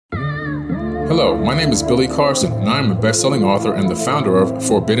Hello, my name is Billy Carson, and I am a best-selling author and the founder of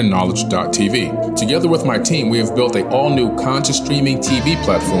ForbiddenKnowledge.tv. Together with my team, we have built an all-new conscious streaming TV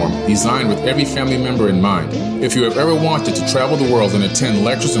platform designed with every family member in mind. If you have ever wanted to travel the world and attend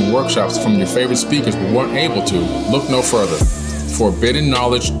lectures and workshops from your favorite speakers but weren't able to, look no further.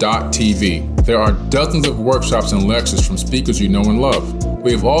 ForbiddenKnowledge.tv. There are dozens of workshops and lectures from speakers you know and love.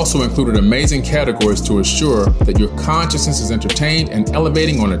 We have also included amazing categories to assure that your consciousness is entertained and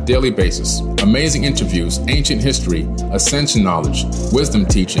elevating on a daily basis. Amazing interviews, ancient history, ascension knowledge, wisdom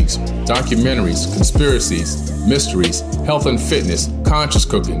teachings, documentaries, conspiracies, mysteries, health and fitness, conscious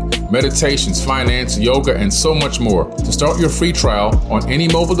cooking, meditations, finance, yoga, and so much more. To start your free trial on any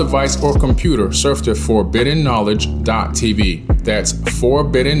mobile device or computer, surf to ForbiddenKnowledge.tv. That's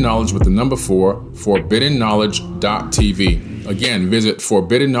Forbidden Knowledge with the number 4, ForbiddenKnowledge.tv. Again, visit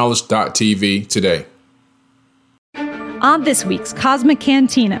ForbiddenKnowledge.tv today. On this week's Cosmic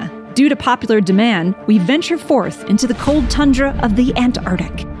Cantina, due to popular demand, we venture forth into the cold tundra of the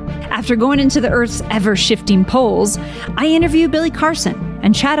Antarctic. After going into the Earth's ever-shifting poles, I interview Billy Carson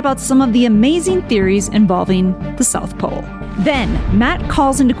and chat about some of the amazing theories involving the South Pole. Then, Matt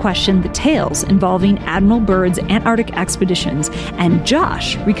calls into question the tales involving Admiral Byrd's Antarctic expeditions, and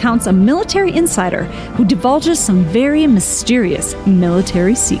Josh recounts a military insider who divulges some very mysterious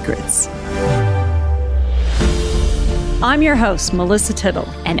military secrets. I'm your host, Melissa Tittle,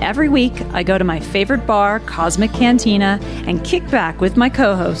 and every week I go to my favorite bar, Cosmic Cantina, and kick back with my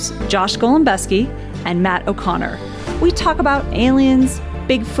co-hosts, Josh Golembeski and Matt O'Connor. We talk about aliens,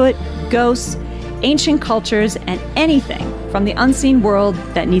 Bigfoot, ghosts, ancient cultures, and anything from the unseen world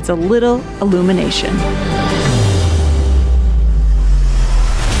that needs a little illumination.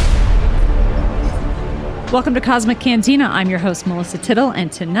 Welcome to Cosmic Cantina. I'm your host, Melissa Tittle,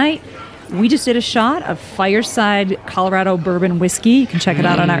 and tonight we just did a shot of Fireside Colorado Bourbon Whiskey. You can check it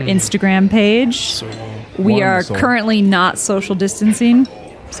out on our Instagram page. We are currently not social distancing,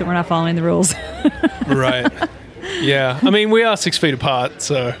 so we're not following the rules. Right. Yeah. I mean, we are 6 feet apart,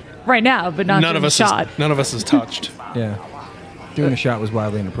 so... Right now, but not doing a shot. None of us has touched. Yeah. Doing a shot was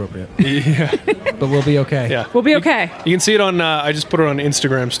wildly inappropriate. Yeah. But we'll be okay. Yeah. We'll be okay. You can see it on, I just put it on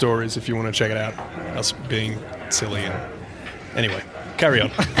Instagram stories if you want to check it out. Us being silly and... Anyway, carry on.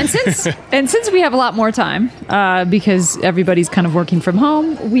 And since we have a lot more time, because everybody's kind of working from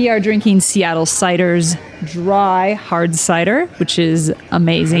home, we are drinking Seattle Cider's dry hard cider, which is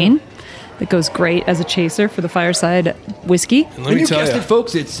amazing. It goes great as a chaser for the Fireside whiskey. And let me tell you,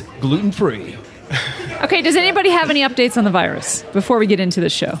 folks, it's gluten-free. Okay, does anybody have any updates on the virus before we get into the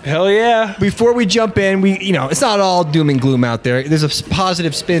show? Hell yeah. Before we jump in, it's not all doom and gloom out there. There's a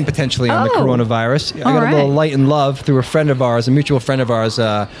positive spin potentially on the coronavirus. I got a little light and love through a friend of ours, a mutual friend of ours.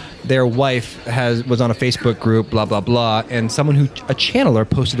 Their wife was on a Facebook group, blah, blah, blah, and a channeler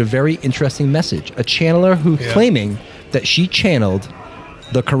posted a very interesting message. A channeler who claiming that she channeled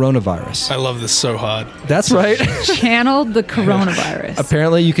the coronavirus. I love this so hard. That's right. Channeled the coronavirus.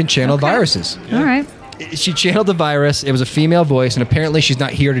 Apparently you can channel viruses. Yeah. All right. She channeled the virus. It was a female voice, and apparently she's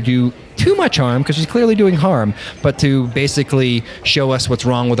not here to do too much harm, because she's clearly doing harm, but to basically show us what's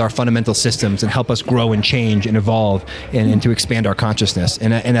wrong with our fundamental systems and help us grow and change and evolve and to expand our consciousness.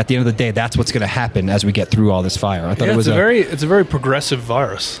 And at the end of the day, that's what's going to happen as we get through all this fire. I thought it was it's a very progressive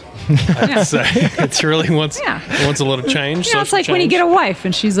virus. I have to say, it really wants a lot of change. It's like when you get a wife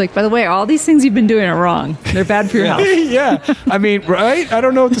and she's like, by the way, all these things you've been doing are wrong. They're bad for your health. Yeah. I mean, right? I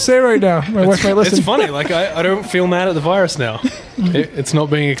don't know what to say right now. My wife might listen. It's funny. Like, I don't feel mad at the virus now. It's not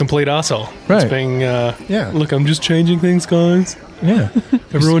being a complete arsehole. Right. It's being, look, I'm just changing things, guys. Yeah.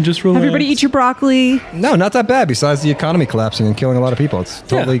 Everyone just relax. Everybody eat your broccoli. No, not that bad. Besides the economy collapsing and killing a lot of people. It's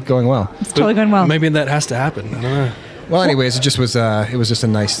totally going well. It's totally going well. Maybe that has to happen. I don't know. Well, anyways, it was just a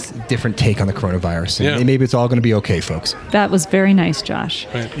nice, different take on the coronavirus. And maybe it's all going to be okay, folks. That was very nice, Josh.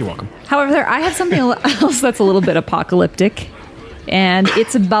 Right. You're welcome. However, I have something else that's a little bit apocalyptic, and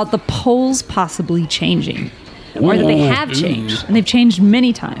it's about the poles possibly changing, or that they have changed, and they've changed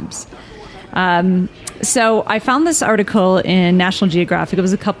many times. So I found this article in National Geographic. It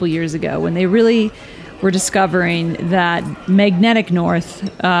was a couple years ago when they really were discovering that magnetic north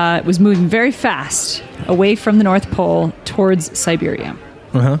was moving very fast away from the North Pole towards Siberia.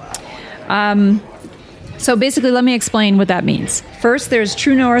 So basically, let me explain what that means. First, there's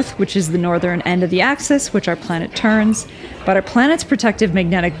true north, which is the northern end of the axis, which our planet turns. But our planet's protective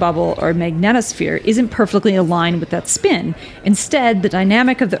magnetic bubble, or magnetosphere, isn't perfectly aligned with that spin. Instead, the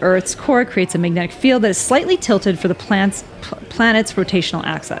dynamic of the Earth's core creates a magnetic field that is slightly tilted for the planet's rotational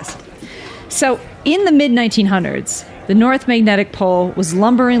axis. So, in the mid-1900s, the North Magnetic Pole was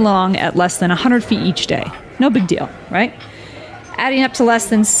lumbering along at less than 100 feet each day. No big deal, right? adding up to less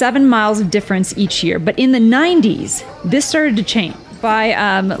than 7 miles of difference each year. But in the 90s, this started to change.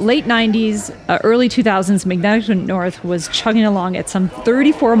 By late 90s, early 2000s, magnetic north was chugging along at some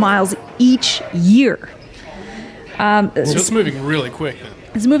 34 miles each year. So it's moving really quick then.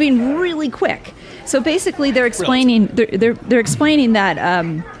 It's moving really quick. So basically, they're explaining they're explaining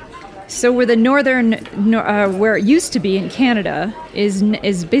that so where the northern where it used to be in Canada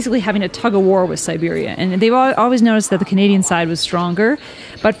is basically having a tug of war with Siberia, and they've always noticed that the Canadian side was stronger,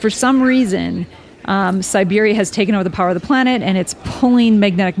 but for some reason. Siberia has taken over the power of the planet, and it's pulling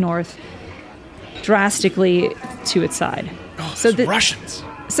magnetic north drastically to its side. Oh, so the Russians.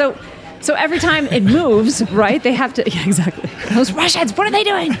 So every time it moves, right? They have to. Yeah, exactly. Those Russians. What are they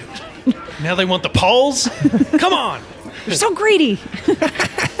doing? Now they want the poles. Come on. They're so greedy.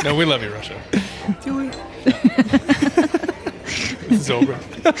 No, we love you, Russia. Do we? This is over.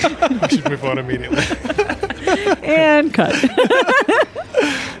 We should move on immediately. And cut.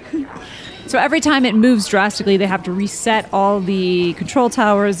 So every time it moves drastically, they have to reset all the control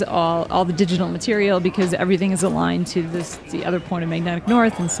towers, all the digital material, because everything is aligned to the other point of magnetic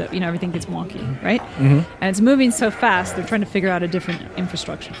north, and so everything gets wonky, right? Mm-hmm. And it's moving so fast, they're trying to figure out a different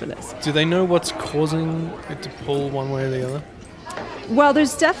infrastructure for this. Do they know what's causing it to pull one way or the other? Well,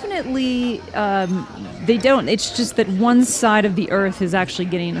 there's definitely they don't. It's just that one side of the Earth is actually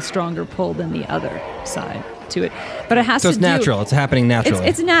getting a stronger pull than the other side to it, but it has to. So it's natural. It's happening naturally.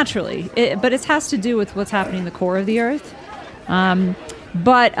 It's naturally, but it has to do with what's happening in the core of the Earth.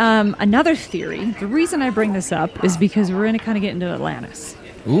 But another theory. The reason I bring this up is because we're going to kind of get into Atlantis.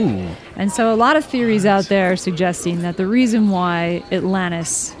 Ooh. And so a lot of theories out there are suggesting that the reason why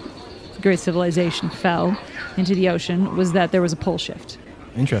Atlantis, the great civilization, fell into the ocean was that there was a pole shift.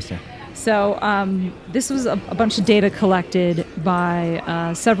 Interesting. So this was a bunch of data collected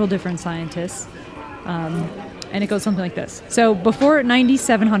by several different scientists. And it goes something like this. So before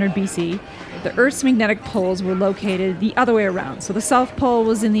 9700 BC, the Earth's magnetic poles were located the other way around. So the South Pole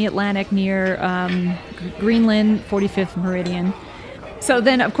was in the Atlantic near Greenland, 45th meridian. So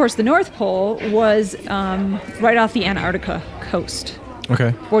then, of course, the North Pole was right off the Antarctica coast.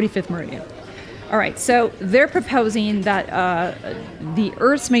 Okay. 45th meridian. All right, so they're proposing that the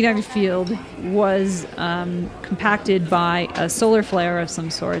Earth's magnetic field was compacted by a solar flare of some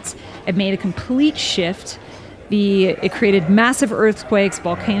sorts. It made a complete shift. It created massive earthquakes,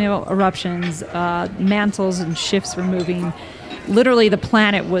 volcano eruptions, mantles and shifts were moving. Literally, the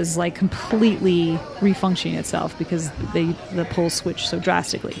planet was like completely refunctioning itself because the poles switched so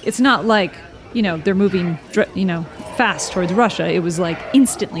drastically. It's not like, they're moving, fast towards Russia. It was like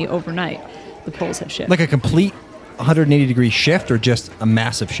instantly overnight. The poles had shifted. Like a complete 180-degree shift or just a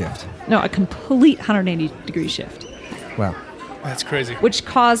massive shift? No, a complete 180-degree shift. Wow. That's crazy. Which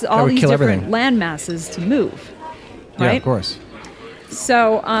caused all these different land masses to move. Right? Yeah, of course.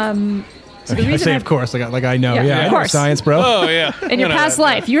 So, the reason I say, of course, like I know. Yeah, of course. Science, bro. Oh, yeah. In your past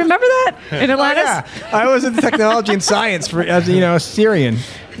life. You remember that? In Atlantis? Oh, yeah. I was in technology and science as a Syrian.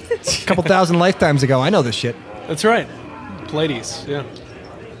 A couple thousand lifetimes ago. I know this shit. That's right. Pleiades, yeah.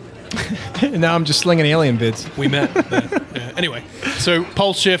 And now I'm just slinging alien vids. We met. Yeah. Anyway, so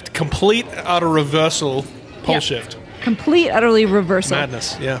pole shift, complete utter reversal, pole shift. Complete, utterly reversal.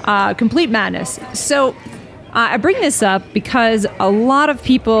 Madness, yeah. Complete madness. So I bring this up because a lot of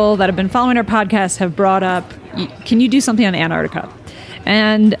people that have been following our podcast have brought up, can you do something on Antarctica?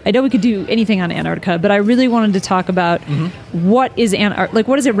 And I know we could do anything on Antarctica, but I really wanted to talk about what is Antarctica, like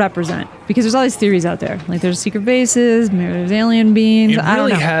what does it represent? Because there's all these theories out there. Like there's secret bases, maybe there's alien beings. It I don't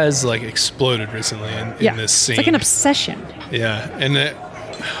really know. has like exploded recently in this scene. It's like an obsession. Yeah, and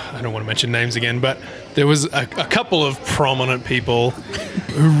I don't want to mention names again, but there was a couple of prominent people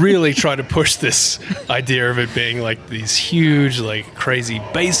who really tried to push this idea of it being like these huge, like crazy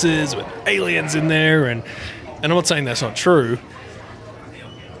bases with aliens in there, and I'm not saying that's not true.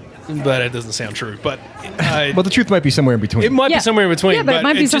 But it doesn't sound true. But well, the truth might be somewhere in between. It might be somewhere in between. Yeah, but it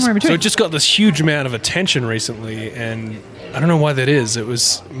might be somewhere in between. So it just got this huge amount of attention recently, and I don't know why that is.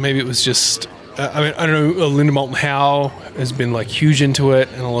 Maybe it was just. I don't know. Linda Moulton Howe has been like huge into it,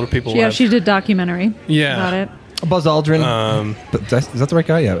 and a lot of people. Yeah, she did a documentary about it. Buzz Aldrin. Is that the right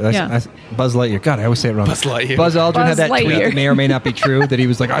guy? Yeah. Buzz Lightyear. God, I always say it wrong. Buzz Lightyear. Buzz Aldrin had that tweet Lightyear. that may or may not be true. That he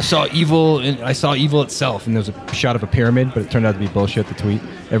was like, I saw evil, and I saw evil itself. And there was a shot of a pyramid, but it turned out to be bullshit. The tweet.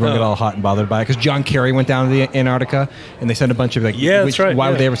 Everyone got all hot and bothered by it because John Kerry went down to the Antarctica, and they sent a bunch of that's right.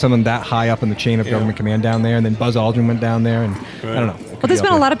 Why would they ever send that high up in the chain of government command down there? And then Buzz Aldrin went down there, and I don't know. Well, there's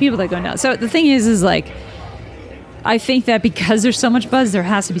been a lot of people that go down. So the thing is like, I think that because there's so much buzz, there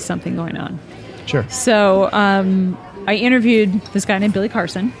has to be something going on. Sure. So I interviewed this guy named Billy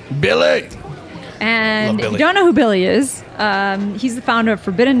Carson. Billy! And Love if you Billy. don't know who Billy is, he's the founder of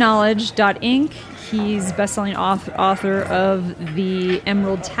ForbiddenKnowledge.inc. He's best-selling author of the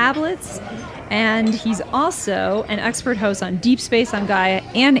Emerald Tablets, and he's also an expert host on Deep Space, on Gaia,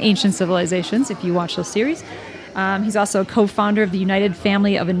 and Ancient Civilizations, if you watch those series. He's also a co-founder of the United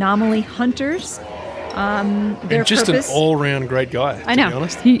Family of Anomaly Hunters. Their Just purpose, an all-round great guy, I know. to be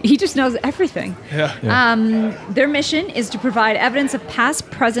honest. He just knows everything. Yeah. Their mission is to provide evidence of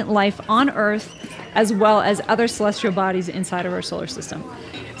past, present life on Earth, as well as other celestial bodies inside of our solar system.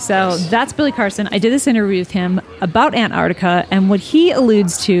 So that's Billy Carson. I did this interview with him about Antarctica, and what he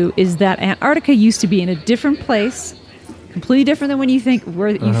alludes to is that Antarctica used to be in a different place, completely different than when you think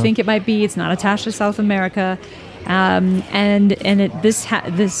you think it might be. It's not attached to South America,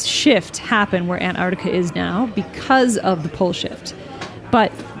 this shift happened where Antarctica is now because of the pole shift.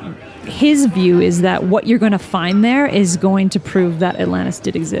 But his view is that what you're going to find there is going to prove that Atlantis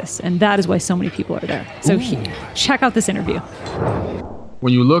did exist, and that is why so many people are there. So check out this interview.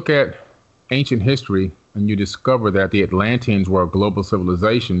 When you look at ancient history and you discover that the Atlanteans were a global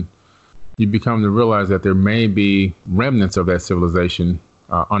civilization, you become to realize that there may be remnants of that civilization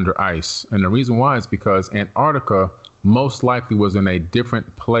under ice. And the reason why is because Antarctica most likely was in a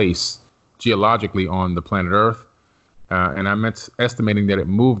different place geologically on the planet Earth. And I'm estimating that it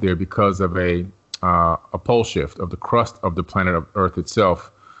moved there because of a pole shift of the crust of the planet of Earth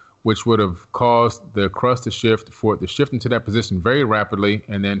itself, which would have caused the crust to shift, for it to shift into that position very rapidly,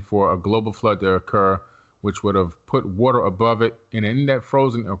 and then for a global flood to occur, which would have put water above it. And in that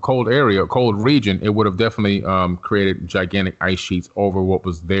frozen or cold area, cold region, it would have definitely created gigantic ice sheets over what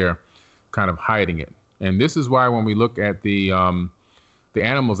was there, kind of hiding it. And this is why when we look at the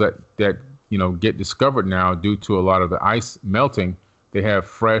animals that get discovered now due to a lot of the ice melting, they have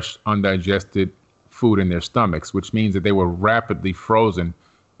fresh, undigested food in their stomachs, which means that they were rapidly frozen,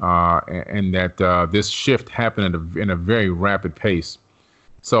 and that this shift happened in a very rapid pace.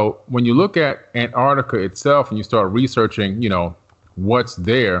 So when you look at Antarctica itself and you start researching, what's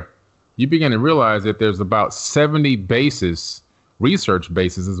there, you begin to realize that there's about 70 bases, research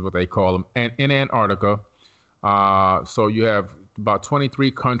bases is what they call them, and in Antarctica. So you have about 23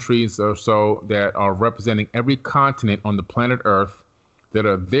 countries or so that are representing every continent on the planet Earth that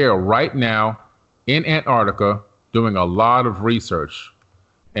are there right now in Antarctica doing a lot of research.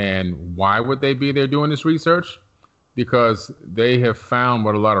 And why would they be there doing this research? Because they have found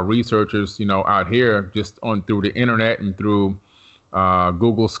what a lot of researchers, out here just through the internet and through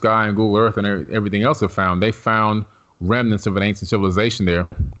Google Sky and Google Earth and everything else have found. They found remnants of an ancient civilization there,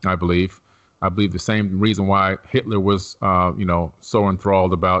 I believe. I believe the same reason why Hitler was, so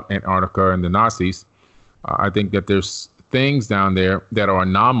enthralled about Antarctica and the Nazis. I think that there's things down there that are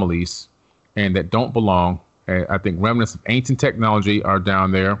anomalies and that don't belong. I think remnants of ancient technology are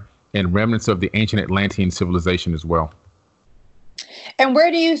down there, and remnants of the ancient Atlantean civilization as well. And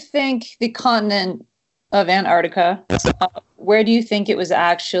where do you think the continent of Antarctica, where do you think it was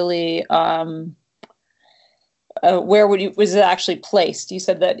actually, was it actually placed? You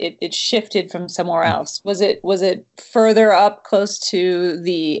said that it shifted from somewhere else. Was it further up close to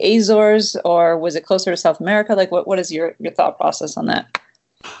the Azores, or was it closer to South America? Like what is your thought process on that?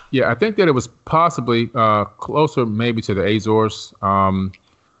 Yeah, I think that it was possibly closer maybe to the Azores.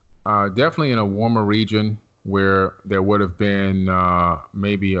 Definitely in a warmer region where there would have been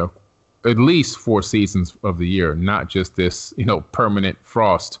maybe at least 4 seasons of the year, not just this, permanent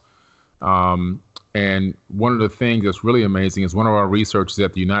frost. And one of the things that's really amazing is one of our researchers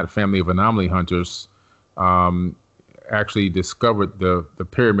at the United Family of Anomaly Hunters actually discovered the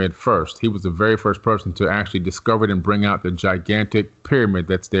pyramid first. He was the very first person to actually discover it and bring out the gigantic pyramid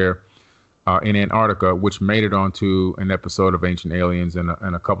that's there in Antarctica, which made it onto an episode of Ancient Aliens and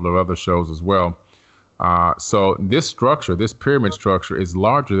a couple of other shows as well. So this pyramid structure is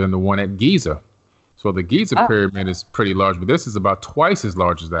larger than the one at Giza. So the Giza pyramid is pretty large, but this is about twice as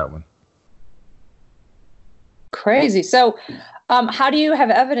large as that one. Crazy. So how do you have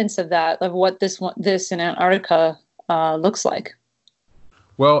evidence of that, of what this in Antarctica looks like?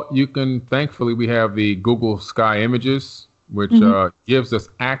 Well, thankfully, we have the Google Sky Images, which gives us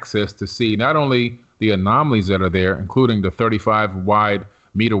access to see not only the anomalies that are there, including the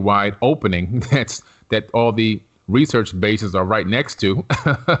 35-meter wide opening that all the research bases are right next to,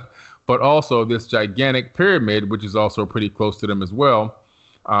 but also this gigantic pyramid, which is also pretty close to them as well,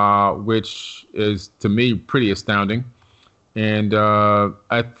 which is, to me, pretty astounding. And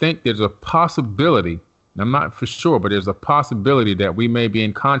I think there's a possibility, I'm not for sure, but there's a possibility that we may be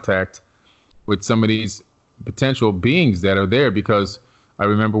in contact with some of these potential beings that are there, because I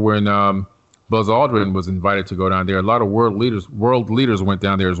remember when Buzz Aldrin was invited to go down there, a lot of world leaders went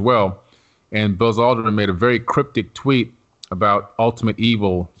down there as well. And Buzz Aldrin made a very cryptic tweet about ultimate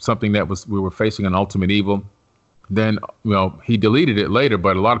evil, something that we were facing an ultimate evil. Then, he deleted it later,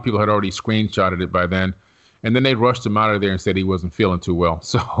 but a lot of people had already screenshotted it by then. And then they rushed him out of there and said he wasn't feeling too well.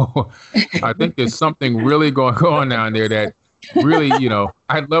 So I think there's something really going on down there that really,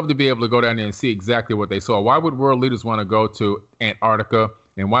 I'd love to be able to go down there and see exactly what they saw. Why would world leaders want to go to Antarctica?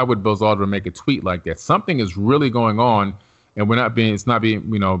 And why would Buzz Aldrin make a tweet like that? Something is really going on, and it's not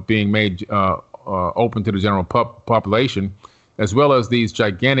being made open to the general population, as well as these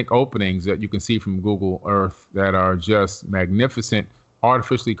gigantic openings that you can see from Google Earth that are just magnificent,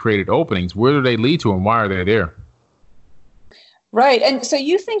 artificially created openings. Where do they lead to, and why are they there? Right. And so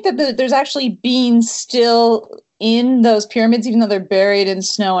you think that there's actually beings still in those pyramids, even though they're buried in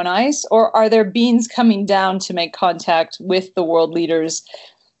snow and ice? Or are there beings coming down to make contact with the world leaders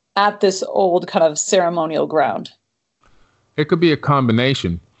at this old kind of ceremonial ground? It could be a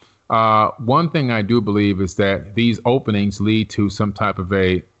combination. One thing I do believe is that these openings lead to some type of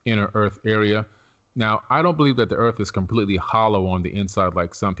a inner Earth area. Now, I don't believe that the Earth is completely hollow on the inside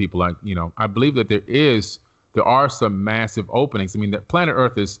like some people I believe that there are some massive openings. I mean, the planet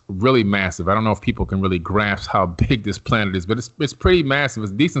Earth is really massive. I don't know if people can really grasp how big this planet is, but it's pretty massive.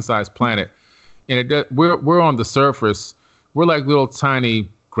 It's a decent sized planet. And we're on the surface. We're like little tiny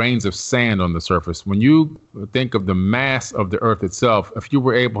grains of sand on the surface. When you think of the mass of the Earth itself, if you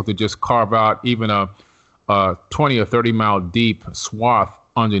were able to just carve out even a 20 or 30 mile deep swath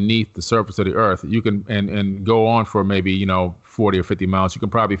underneath the surface of the Earth, you can and go on for maybe 40 or 50 miles, you can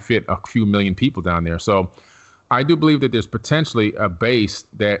probably fit a few million people down there. So I do believe that there's potentially a base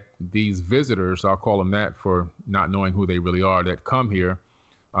that these visitors, I'll call them that for not knowing who they really are, that come here,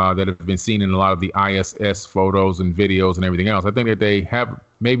 that have been seen in a lot of the ISS photos and videos and everything else. I think that they have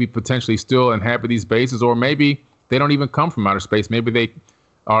maybe potentially still inhabit these bases, or maybe they don't even come from outer space. Maybe they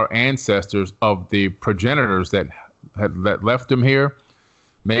are ancestors of the progenitors that left them here.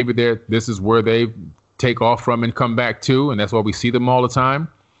 Maybe this is where they take off from and come back to, and that's why we see them all the time.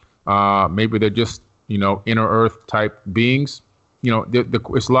 Maybe they're just, inner Earth type beings.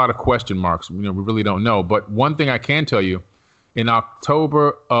 It's a lot of question marks. We really don't know. But one thing I can tell you, in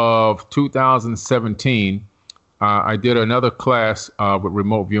October of 2017, I did another class with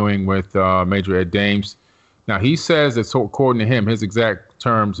remote viewing with Major Ed Dames. Now, he says that, so according to him, his exact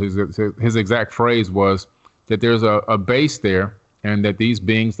terms, his exact phrase was that there's a base there, and that these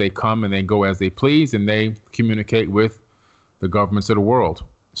beings, they come and they go as they please, and they communicate with the governments of the world.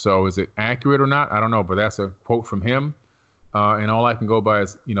 So is it accurate or not? I don't know, but that's a quote from him. And all I can go by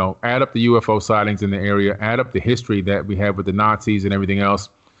is, add up the UFO sightings in the area, add up the history that we have with the Nazis and everything else.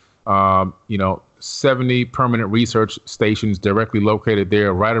 70 permanent research stations directly located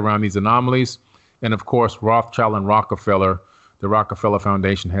there right around these anomalies. And of course, Rothschild and Rockefeller, the Rockefeller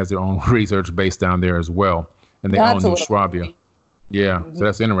Foundation has their own research base down there as well. And they own New Swabia. Yeah, mm-hmm. So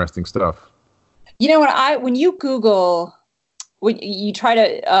that's interesting stuff. When you Google, when you try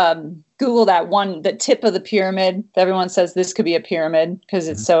to Google the tip of the pyramid, everyone says this could be a pyramid because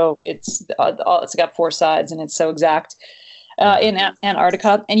it's it's got four sides and it's so exact in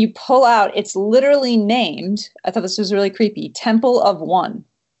Antarctica. And you pull out, it's literally named, I thought this was really creepy, Temple of One.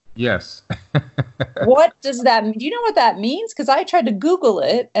 Yes. What does that mean? Do you know what that means? Because I tried to Google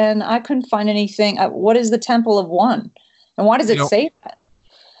it and I couldn't find anything. What is the Temple of One? And why does it say that?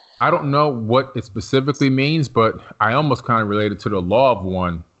 I don't know what it specifically means, but I almost kind of related to the Law of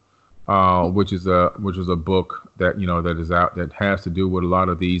One, which is a book that that is out that has to do with a lot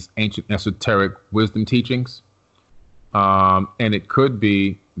of these ancient esoteric wisdom teachings, and it could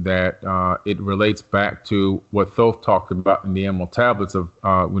be that it relates back to what Thoth talked about in the Emerald Tablets of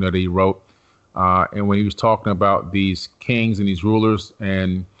that he wrote, and when he was talking about these kings and these rulers,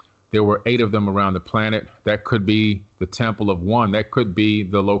 and there were 8 of them around the planet. That could be the Temple of One. That could be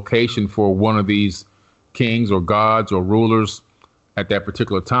the location for one of these kings or gods or rulers at that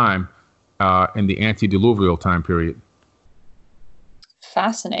particular time in the antediluvial time period.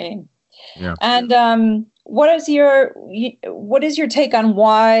 Fascinating. Yeah. And what is your take on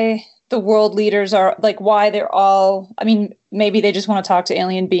why the world leaders are why they're all? I mean, maybe they just want to talk to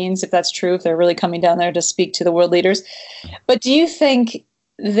alien beings, if that's true, if they're really coming down there to speak to the world leaders. But do you think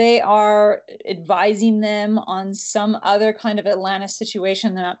they are advising them on some other kind of Atlantis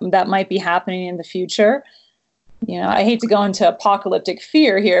situation that might be happening in the future? I hate to go into apocalyptic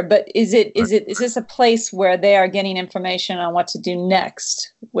fear here, but is this a place where they are getting information on what to do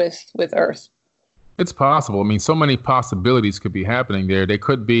next with Earth? It's possible. I mean, so many possibilities could be happening there. They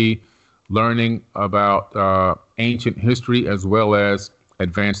could be learning about ancient history as well as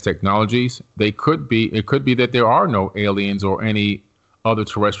advanced technologies. It could be that there are no aliens or any other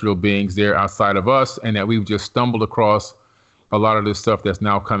terrestrial beings there outside of us, and that we've just stumbled across a lot of this stuff that's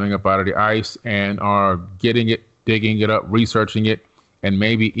now coming up out of the ice and are getting it, digging it up, researching it, and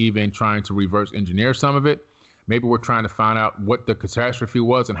maybe even trying to reverse engineer some of it. Maybe we're trying to find out what the catastrophe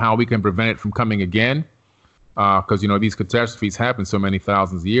was and how we can prevent it from coming again. Because, these catastrophes happen so many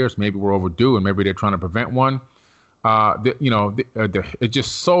thousands of years. Maybe we're overdue and maybe they're trying to prevent one. It's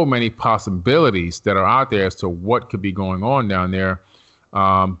just so many possibilities that are out there as to what could be going on down there.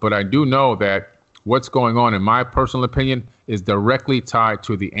 But I do know that what's going on, in my personal opinion, is directly tied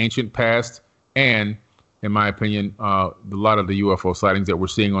to the ancient past and, in my opinion, a lot of the UFO sightings that we're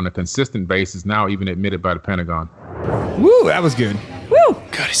seeing on a consistent basis now, even admitted by the Pentagon. Woo, that was good. Woo!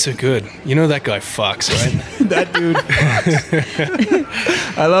 God, he's so good. You know that guy fucks, right? That dude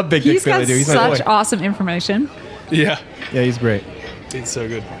fucks. I love Big Dick Billy, dude. He's got such awesome information. Yeah. Yeah, he's great. He's so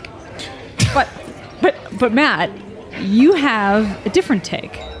good. But Matt, you have a different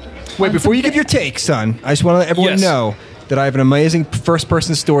take. Wait, before you give your take, son, I just want to let everyone know that I have an amazing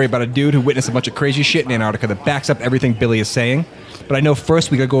first-person story about a dude who witnessed a bunch of crazy shit in Antarctica that backs up everything Billy is saying. But I know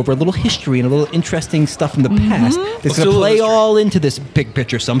first we got to go over a little history and a little interesting stuff from the past. It's going to play all into this big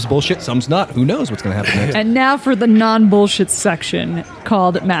picture. Some's bullshit, some's not. Who knows what's going to happen next? And now for the non-bullshit section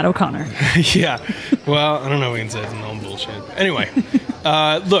called Matt O'Connor. Yeah. Well, I don't know if we can say it's non-bullshit. Anyway,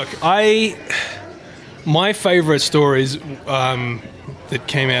 look, my favorite stories that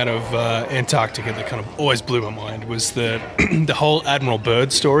came out of Antarctica that kind of always blew my mind was the the whole Admiral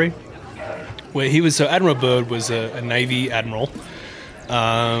Byrd story, where Admiral Byrd was a Navy admiral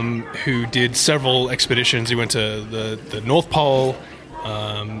who did several expeditions. He went to the North Pole,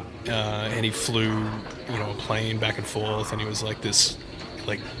 and he flew, a plane back and forth, and he was like this,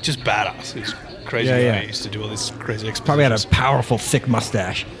 just badass. He was crazy guy. He used to do all these crazy expeditions. Probably had a powerful, thick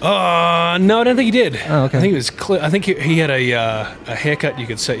mustache. No, I don't think he did. Oh, okay. I think it was clear. I think he had a haircut you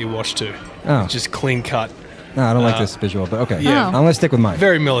could set your watch to. Oh. Just clean cut. No, I don't like this visual, but okay. Yeah. I'm going to stick with mine.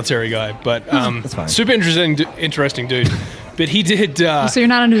 Very military guy, but that's fine. super interesting dude. But he did... so you're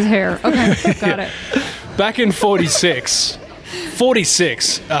not into his hair. Okay, got it. Back in 46,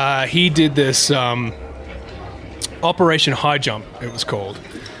 he did this Operation High Jump, it was called,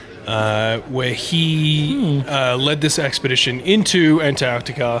 where he led this expedition into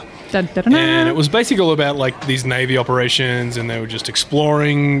Antarctica. And it was basically all about these Navy operations, and they were just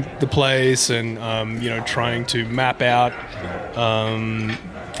exploring the place and trying to map out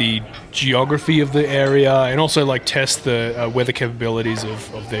the geography of the area, and also test the weather capabilities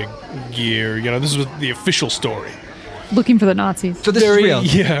of their gear. This was the official story. Looking for the Nazis. So this is real.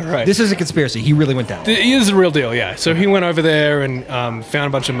 Yeah, right. This is a conspiracy. He really went down. It is the real deal, yeah. So he went over there and found a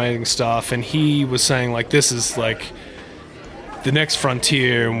bunch of amazing stuff, and he was saying this is the next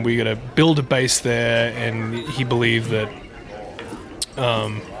frontier, and we got to build a base there. And he believed that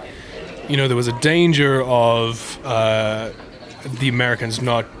there was a danger of the Americans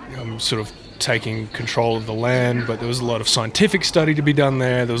not sort of taking control of the land, but there was a lot of scientific study to be done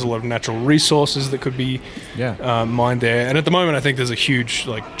there. There was a lot of natural resources that could be mined there. And at the moment, I think there's a huge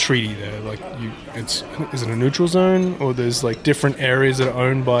treaty there. Is it a neutral zone, or there's different areas that are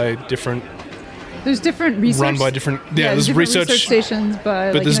owned by different? There's different research run by different. Yeah, there's different research stations,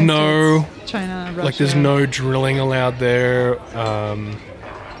 but there's United no States, China, Russia. There's no drilling allowed there.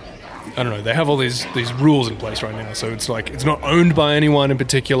 I don't know. They have all these rules in place right now, so it's it's not owned by anyone in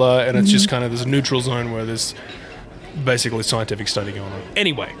particular, and it's just kind of this neutral zone where there's basically scientific study going on.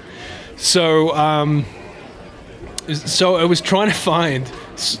 Anyway, so I was trying to find.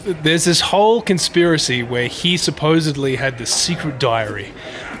 There's this whole conspiracy where he supposedly had this secret diary,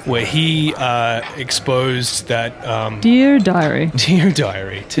 where he exposed that. Dear diary. Dear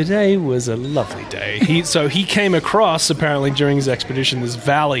diary. Today was a lovely day. He came across apparently during his expedition this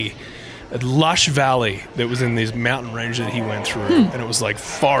valley. A lush valley that was in this mountain range that he went through, and it was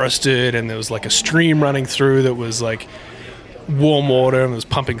forested, and there was a stream running through that was warm water, and it was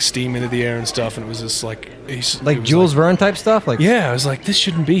pumping steam into the air and stuff, and it was just Jules Verne type stuff. I was this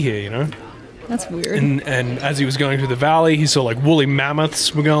shouldn't be here, That's weird. And as he was going through the valley, he saw woolly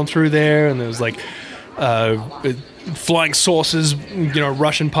mammoths were going through there, and there was flying saucers,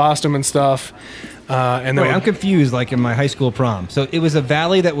 rushing past him and stuff. And I'm confused. In my high school prom, so it was a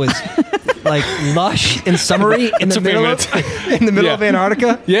valley that was lush and summery in the middle of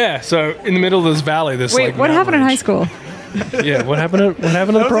Antarctica. Yeah, so in the middle of this valley, what happened in high school? Yeah, what happened to the prom? That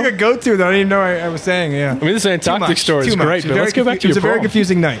was a go-to that I didn't even know I was saying. Yeah, I mean, this Antarctic story is great, but let's go back to your prom. It was a very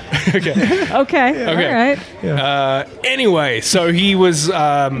confusing night. Okay. All right. Yeah. Anyway, so he was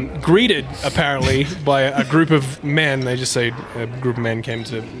greeted apparently by a group of men. They just say a group of men came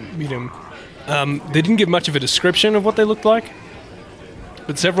to meet him. They didn't give much of a description of what they looked like.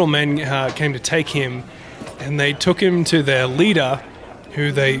 But several men came to take him, and they took him to their leader,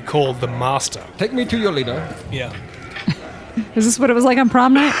 who they called the Master. Take me to your leader. Yeah. Is this what it was like on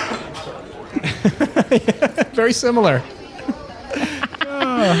prom night? Very similar.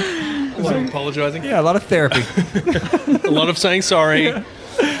 A lot of apologizing. Yeah, a lot of therapy. A lot of saying sorry. All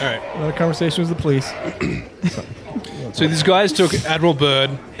right. A lot of conversation with the police. So these guys took Admiral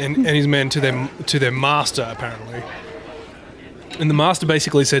Byrd and his men to their master, apparently. And the master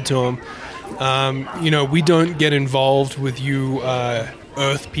basically said to him, we don't get involved with you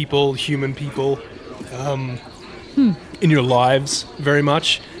Earth people, human people, in your lives very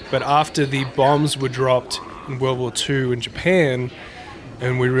much. But after the bombs were dropped in World War II in Japan,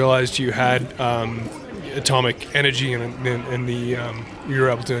 and we realized you had atomic energy and you were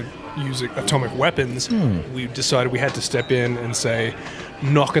able to use atomic weapons, we decided we had to step in and say,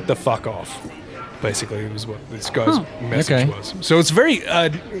 knock it the fuck off. Basically, it was what this guy's message was. So it's very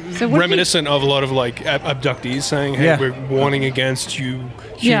reminiscent of a lot of abductees saying, hey, we're warning against you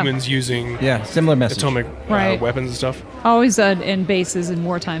humans using similar message. Atomic weapons and stuff. Always in bases in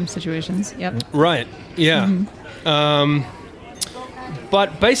wartime situations. Yep. Right. Yeah. Mm-hmm.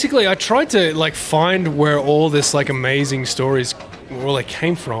 But basically, I tried to find where all this amazing stories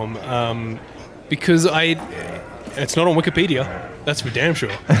came from, because it's not on Wikipedia. That's for damn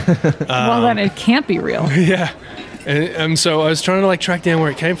sure. Well, then it can't be real. Yeah. And so I was trying to track down where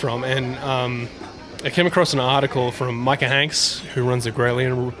it came from, and I came across an article from Micah Hanks, who runs the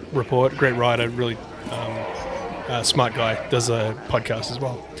Graylian Report. Great writer, really smart guy, does a podcast as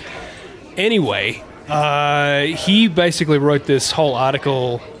well. Anyway, he basically wrote this whole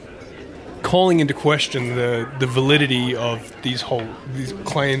article calling into question the validity of these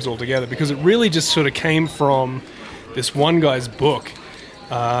claims altogether, because it really just sort of came from this one guy's book,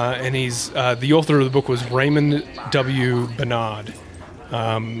 and he's the author of the book was Raymond W. Bernard,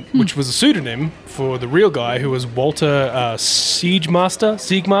 which was a pseudonym for the real guy, who was Walter Siegmeister.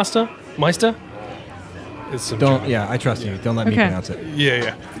 I trust you. Don't let me pronounce it.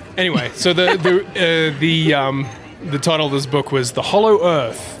 Yeah. Anyway, so the title of this book was The Hollow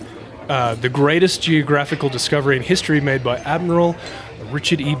Earth, the greatest geographical discovery in history made by Admiral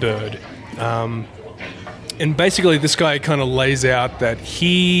Richard E. Byrd. And basically, this guy kind of lays out that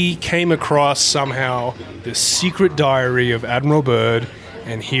he came across somehow the secret diary of Admiral Byrd,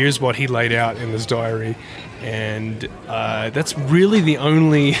 and here's what he laid out in this diary. And that's really the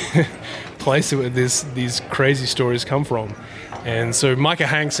only place where these crazy stories come from. And so Micah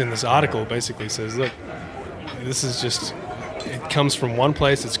Hanks in this article basically says, look, this is just, it comes from one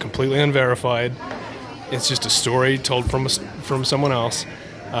place, it's completely unverified, it's just a story told from someone else.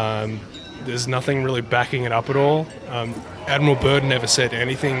 There's nothing really backing it up at all. Admiral Byrd never said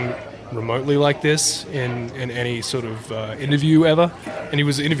anything remotely like this in any sort of interview ever. And he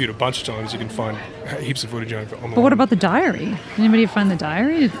was interviewed a bunch of times. You can find heaps of footage on the But what about the diary? Did anybody find the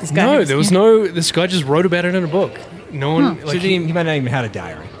diary? This guy just wrote about it in a book. No one... So he might not even had a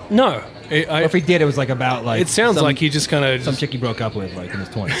diary. No. Or if he did, it was about it sounds like he just kind of... Some chick he broke up with in his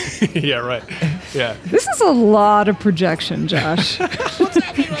 20s. Yeah, right. Yeah. This is a lot of projection, Josh. Yeah.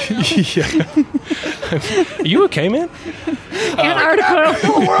 Are you okay, man? Antarctica.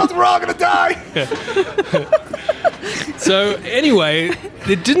 The world's we're all going to die. So anyway,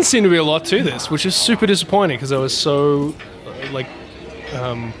 there didn't seem to be a lot to this, which is super disappointing because I was so I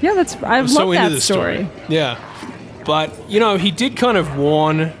love that story. Yeah. But, he did kind of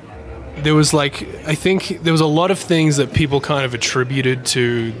warn. There was I think there was a lot of things that people kind of attributed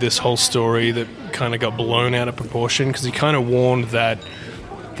to this whole story that kind of got blown out of proportion, because he kind of warned that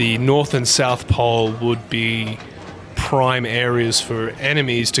the North and South Pole would be prime areas for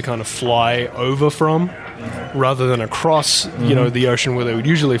enemies to kind of fly over from, rather than across, the ocean where they would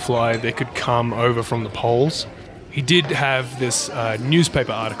usually fly. They could come over from the poles. He did have this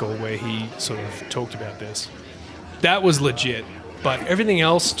newspaper article where he sort of talked about this. That was legit. But everything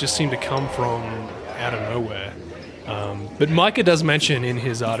else just seemed to come from out of nowhere. But Micah does mention in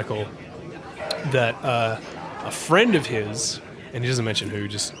his article that a friend of his, and he doesn't mention who,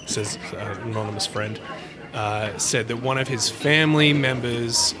 just says anonymous friend, said that one of his family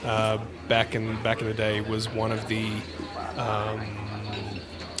members back in the day was one of the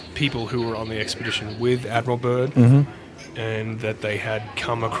people who were on the expedition with Admiral Byrd, and that they had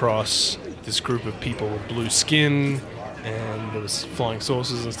come across this group of people with blue skin, and there was flying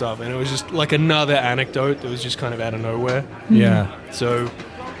saucers and stuff, and it was just like another anecdote that was just kind of out of nowhere. Yeah. So,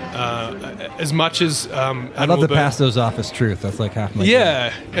 as much as I'd love to pass those off as truth. That's like half my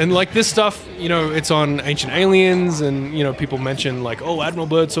game. And this stuff, it's on Ancient Aliens, and people mention Admiral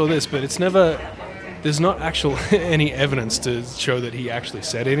Byrd saw this, but it's never there's not actual any evidence to show that he actually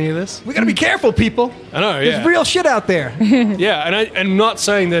said any of this. We got to be careful, people. I know, yeah. There's real shit out there. Yeah, and I'm not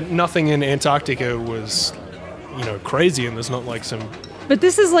saying that nothing in Antarctica was, crazy, and there's not like some. But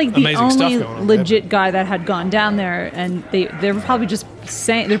this is like the amazing stuff only going on legit guy that had gone down there, and they were probably just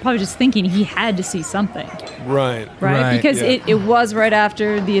thinking he had to see something, Right. Because yeah. it was right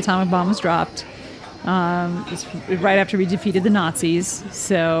after the atomic bomb was dropped. It was right after we defeated the Nazis,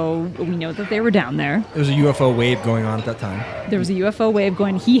 so we know that they were down there. There was a UFO wave going on at that time. There was a UFO wave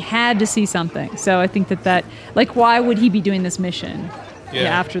going. He had to see something. So I think that why would he be doing this mission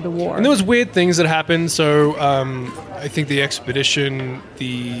after the war? And there was weird things that happened. So I think the expedition,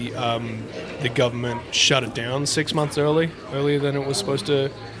 the government shut it down 6 months earlier than it was supposed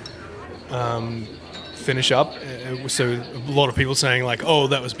to finish up. So a lot of people saying like, oh,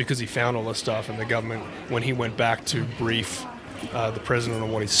 that was because he found all this stuff, and the government, when he went back to brief the president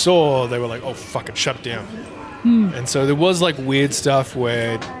on what he saw, they were like, oh, fucking shut it down. And so there was like weird stuff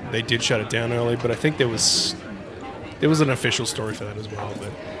where they did shut it down early, but I think there was an official story for that as well,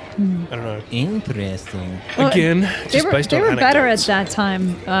 but I don't know. Interesting. Again, just based on they were better at anecdotes. that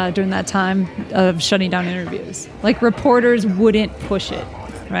time, during that time of shutting down interviews. Like, reporters wouldn't push it,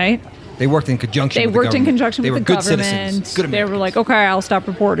 right? They worked in conjunction with the government. They were with the good government. citizens. Good They Americans. were like, okay, I'll stop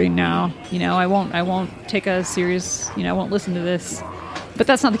reporting now. I won't take a serious, I won't listen to this. But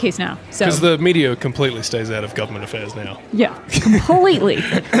that's not the case now. So Because the media completely stays out of government affairs now. yeah, completely.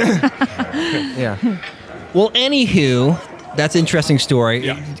 Yeah. Well, anywho, that's an interesting story.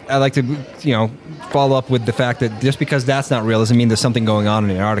 Yeah. I like to, follow up with the fact that just because that's not real doesn't mean there's something going on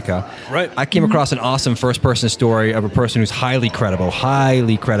in Antarctica. Right. I came across an awesome first-person story of a person who's highly credible,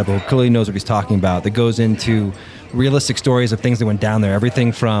 clearly knows what he's talking about, that goes into realistic stories of things that went down there.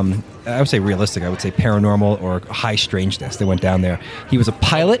 Everything from, I would say realistic, I would say paranormal or high strangeness that went down there. He was a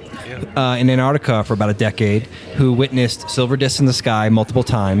pilot in Antarctica for about a decade who witnessed silver discs in the sky multiple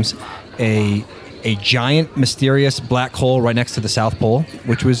times, a giant mysterious black hole right next to the South Pole,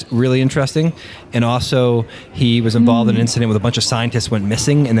 which was really interesting. And also, he was involved in an incident with a bunch of scientists went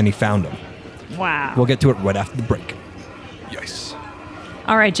missing, and then he found them. Wow. We'll get to it right after the break. Yes.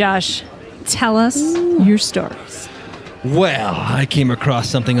 All right, Josh, tell us your stories. Well, I came across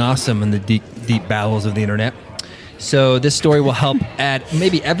something awesome in the deep bowels of the internet. So this story will help add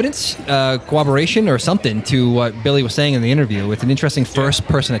maybe evidence, corroboration, or something to what Billy was saying in the interview. It's an interesting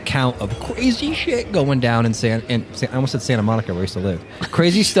first-person account of crazy shit going down in I almost said Santa Monica, where I used to live.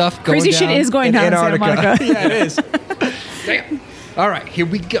 Crazy stuff going down. Crazy shit is going down in Santa Monica. Yeah, it is. Damn. All right, here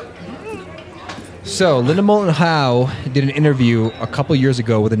we go. So Linda Moulton Howe did an interview a couple years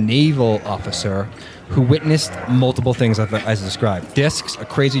ago with a naval officer who witnessed multiple things as described. Discs, a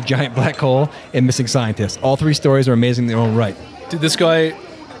crazy giant black hole, and missing scientists. All three stories are amazing in their own right. Did this guy,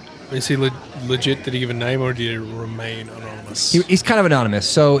 is he legit? Did he give a name, or did he remain anonymous? He's kind of anonymous.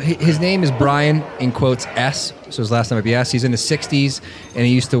 So his name is Brian, in quotes, S. So his last name might be S. He's in his 60s, and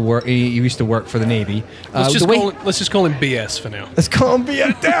he used to work for the Navy. Let's just call him BS for now. Let's call him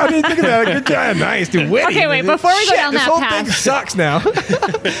BS. Down. Look at that. Good job. Nice. Dude, witty. Okay, wait, before we go down this that whole path. thing sucks now.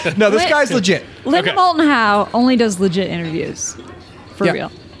 No, this guy's legit. Linda Okay. Moulton Howe only does legit interviews. For Yeah.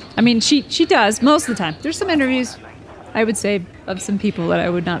 real. I mean, she does most of the time. There's some interviews, I would say, of some people that I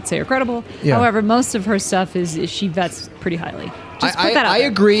would not say are credible. Yeah. However, most of her stuff is she vets pretty highly. Just put that out I there.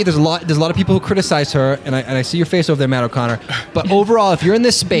 agree. There's a lot of people who criticize her, and I see your face over there, Matt O'Connor. But overall, if you're in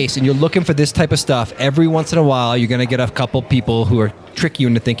this space and you're looking for this type of stuff, every once in a while, you're going to get a couple people who are trick you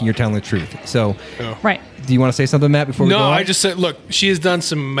into thinking you're telling the truth. So, Right. do you want to say something, Matt, before we go No, on? I just said, look, she has done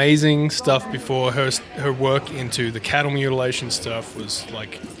some amazing stuff before. Her work into the cattle mutilation stuff was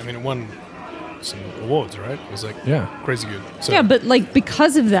like, I mean, it won some awards, right? It was like crazy good. So, Yeah, but like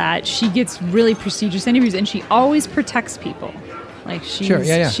because of that, she gets really prestigious interviews, and she always protects people. Like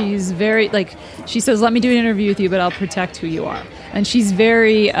she's very like she says, "Let me do an interview with you, but I'll protect who you are." And she's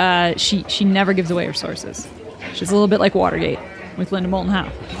very she never gives away her sources. She's a little bit like Watergate with Linda Moulton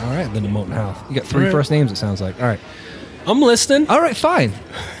Howe. All right, Linda Moulton Howe. You got three first names, it sounds like. All right. I'm listening. All right, fine.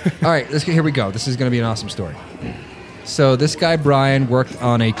 All right, here we go. This is going to be an awesome story. So this guy, Brian, worked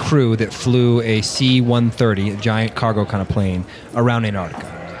on a crew that flew a C-130, a giant cargo kind of plane, around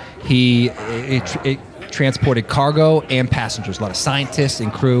Antarctica. It transported cargo and passengers, a lot of scientists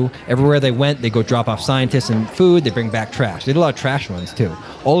and crew. Everywhere they went, they go drop off scientists and food. They bring back trash. They did a lot of trash runs too,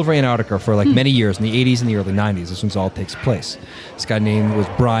 all over Antarctica for like many years in the 80s and the early 90s. This one's all takes place. This guy named was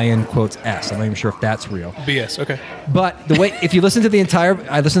Brian quotes S. I'm not even sure if that's real. BS. Okay. But the way, if you listen to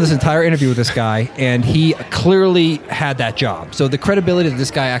I listened to this entire interview with this guy, and he clearly had that job. So the credibility that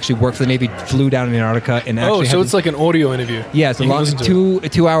this guy actually worked for the Navy, flew down in Antarctica, and actually so it's like an audio interview. Yeah, it's a long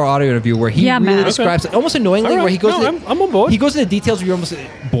two-hour audio interview where he really describes it almost annoyingly, where he goes. I'm on board. He goes into details where you're almost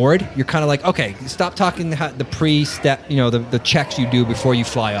bored. You're kind of like, okay, stop talking the pre-step, the checks you do before you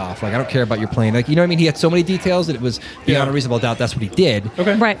fly off. Like, I don't care about your plane. Like, you know what I mean? He had so many details that it was beyond a reasonable doubt that's what he did.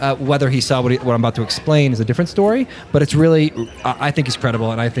 Okay. Right. Whether he saw what I'm about to explain is a different story, but it's really, I think he's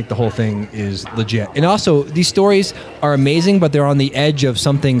credible, and I think the whole thing is legit. And also, these stories are amazing, but they're on the edge of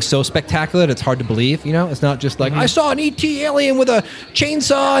something so spectacular that it's hard to believe. It's not just like, I saw an ET alien with a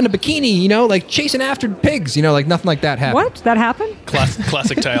chainsaw and a bikini, like chasing after pigs, like nothing like that happened. What? That happened?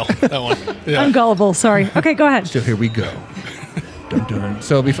 Classic tale, that one. Yeah. I'm gullible, sorry. Okay, go ahead. So here we go. Dun, dun.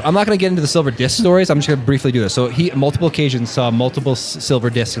 So I'm not going to get into the silver disc stories. I'm just going to briefly do this. So he, on multiple occasions, saw multiple silver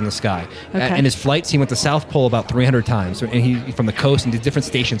discs in the sky. Okay. In his flights, he went to South Pole about 300 times. And he from the coast and did different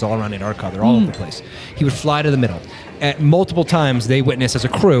stations all around Antarctica. They're all over the place. He would fly to the middle. At multiple times, they witnessed as a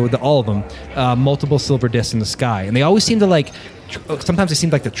crew, all of them, multiple silver discs in the sky. And they always seemed to sometimes they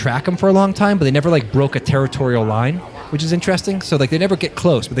seemed like to track them for a long time, but they never broke a territorial line, which is interesting. So they never get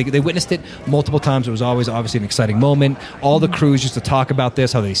close, but they witnessed it multiple times. It was always obviously an exciting moment. All the crews used to talk about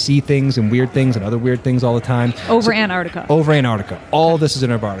this, how they see things and weird things and other weird things all the time. Over Antarctica. All of this is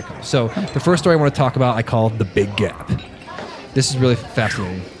in Antarctica. So the first story I want to talk about, I call the Big Gap. This is really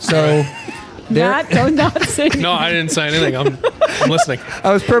fascinating. So... Don't not say anything. No, I didn't say anything. I'm listening.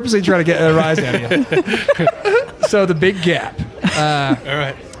 I was purposely trying to get a rise out of you. So the Big Gap. All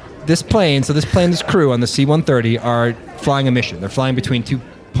right. This crew on the C-130 are flying a mission. They're flying between two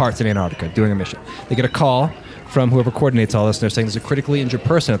parts in Antarctica, doing a mission. They get a call from whoever coordinates all this, and they're saying there's a critically injured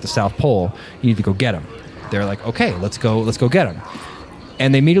person at the South Pole. You need to go get him. They're like, okay, let's go get him.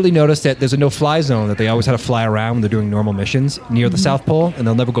 And they immediately notice that there's a no-fly zone that they always had to fly around when they're doing normal missions near the South Pole, and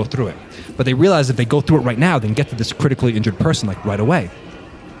they'll never go through it. But they realize if they go through it right now, they can get to this critically injured person right away.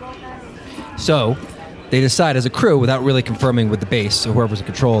 So they decide as a crew, without really confirming with the base or whoever's in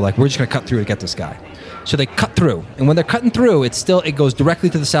control, we're just going to cut through to get this guy. So they cut through, and when they're cutting through, it goes directly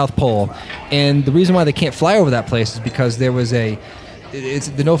to the South Pole. And the reason why they can't fly over that place is because there was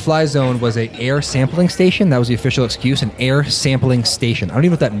the no-fly zone was an air sampling station. That was the official excuse, an air sampling station. I don't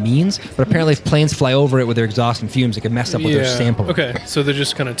even know what that means, but apparently if planes fly over it with their exhaust and fumes, it can mess up with their sampling. Okay, so they're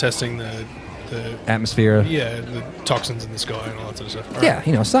just kind of testing the atmosphere. Yeah, the toxins in the sky and all that sort of stuff. All yeah,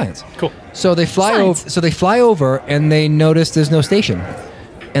 right. Science. Cool. So they fly over, and they notice there's no station.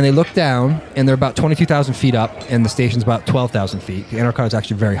 And they look down, and they're about 22,000 feet up, and the station's about 12,000 feet. Antarctica is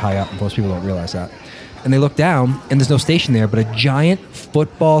actually very high up, and most people don't realize that. And they look down, and there's no station there, but a giant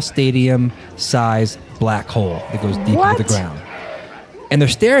football stadium-sized black hole that goes deep into the ground. And they're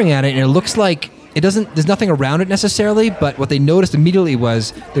staring at it, and it looks like there's nothing around it necessarily, but what they noticed immediately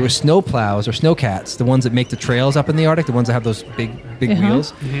was there were snow plows or snowcats, the ones that make the trails up in the Arctic, the ones that have those big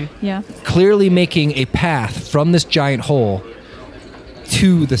wheels, yeah, clearly making a path from this giant hole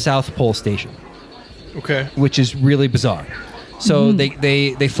to the South Pole station. Okay. Which is really bizarre. So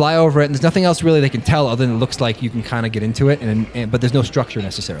they fly over it, and there's nothing else really they can tell other than it looks like you can kind of get into it, but there's no structure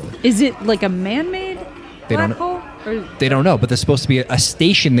necessarily. Is it like a man-made black hole? They don't know, but there's supposed to be a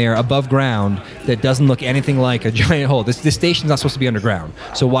station there above ground that doesn't look anything like a giant hole. This station's not supposed to be underground.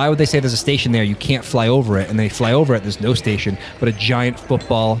 So why would they say there's a station there? You can't fly over it, and they fly over it, there's no station, but a giant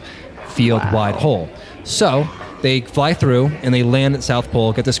football field-wide hole. So they fly through, and they land at South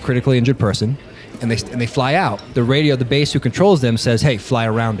Pole, get this critically injured person, and they fly out. The base who controls them says, hey, fly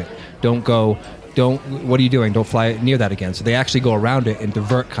around it. What are you doing? Don't fly near that again. So they actually go around it and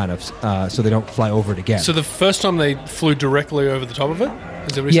divert kind of so they don't fly over it again. So the first time they flew directly over the top of it?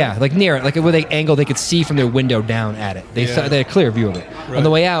 Is that what you're saying? Like near it, like where they angle, they could see from their window down at it. They had a clear view of it. Right. On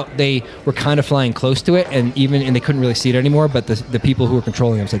the way out, they were kind of flying close to it, and they couldn't really see it anymore, but the people who were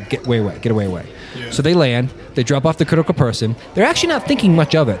controlling them said, get away. Yeah. So they land, they drop off the critical person. They're actually not thinking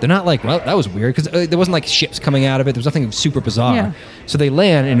much of it. They're not like, well, that was weird, because there wasn't like ships coming out of it. There was nothing super bizarre. Yeah. So they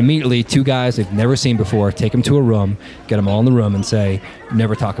land, and immediately two guys they've never seen before take them to a room, get them all in the room, and say,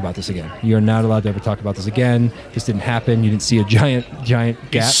 never talk about this again. You're not allowed to ever talk about this again. This didn't happen. You didn't see a giant gap in the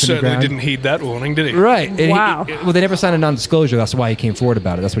ground. Certainly didn't heed that warning, did he? Right. Wow. Well, they never signed a non-disclosure. That's why he came forward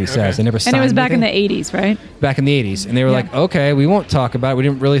about it. That's what he says. They never signed And it was back anything. in the 80s, right? Back in the 80s. And they were like, okay, we won't talk about it. We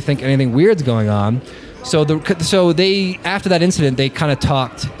didn't really think anything weird's going on. So they after that incident, they kind of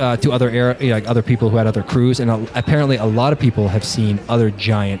talked to other people who had other crews, and apparently a lot of people have seen other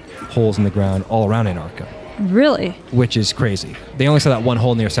giant holes in the ground all around Antarctica. Really? Which is crazy. They only saw that one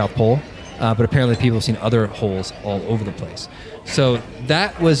hole near South Pole, but apparently people have seen other holes all over the place. So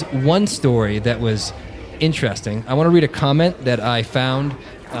that was one story that was interesting. I want to read a comment that I found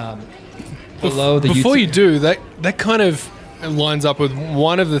below the Before YouTube. you do, that kind of lines up with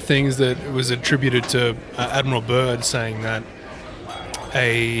one of the things that was attributed to Admiral Byrd, saying that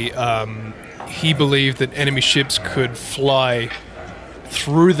he believed that enemy ships could fly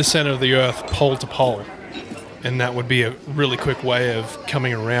through the center of the Earth pole to pole, and that would be a really quick way of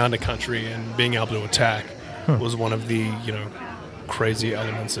coming around a country and being able to attack. Was one of the crazy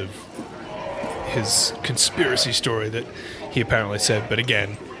elements of his conspiracy story that he apparently said, but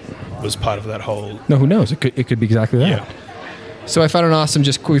again was part of that whole. No, who knows? It could be exactly that. Yeah. So I found an awesome,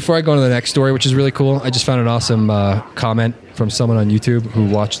 just before I go into the next story, which is really cool, I just found an awesome comment from someone on YouTube who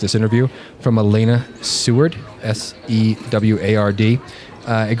watched this interview from Elena Seward, Seward.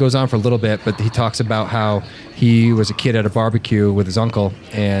 It goes on for a little bit, but he talks about how he was a kid at a barbecue with his uncle,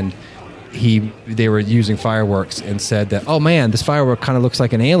 and they were using fireworks and said that, oh man, this firework kind of looks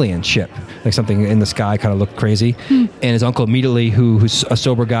like an alien ship, like something in the sky kind of looked crazy. And his uncle immediately, who's a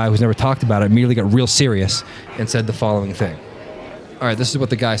sober guy who's never talked about it, immediately got real serious and said the following thing. All right, this is what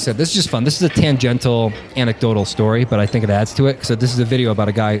the guy said. This is just fun. This is a tangential, anecdotal story, but I think it adds to it. So this is a video about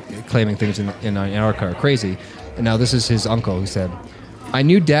a guy claiming things in Antarctica are crazy. And now this is his uncle who said, I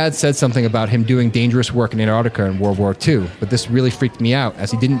knew Dad said something about him doing dangerous work in Antarctica in World War II, but this really freaked me out,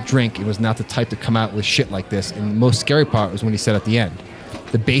 as he didn't drink and was not the type to come out with shit like this. And the most scary part was when he said at the end,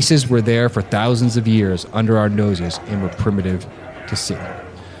 the bases were there for thousands of years under our noses and were primitive to see.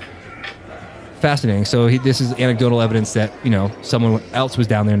 Fascinating. So this is anecdotal evidence that, someone else was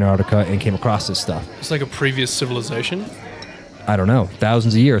down there in Antarctica and came across this stuff. It's like a previous civilization? I don't know.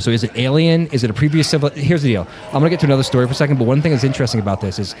 Thousands of years. So is it alien? Is it a previous civilization? Here's the deal. I'm going to get to another story for a second, but one thing that's interesting about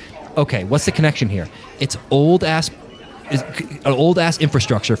this is, okay, what's the connection here? It's an old-ass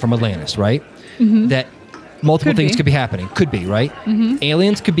infrastructure from Atlantis, right? Mm-hmm. That multiple things could be happening. Could be, right? Mm-hmm.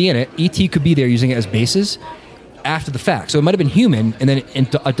 Aliens could be in it. ET could be there using it as bases after the fact. So it might have been human and then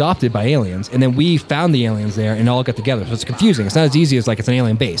adopted by aliens, and then we found the aliens there and all got together. So it's confusing. It's not as easy as like it's an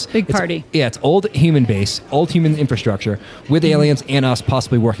alien base. Big party. It's old human base, old human infrastructure with aliens and us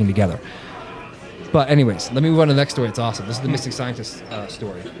possibly working together. But anyways, let me move on to the next story. It's awesome. This is the missing scientist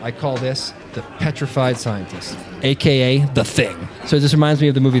story. I call this the petrified scientist, a.k.a. The Thing. So this reminds me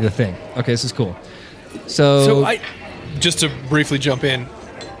of the movie The Thing. Okay, this is cool. So just to briefly jump in,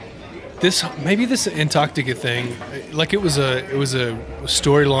 this Antarctica thing, like it was a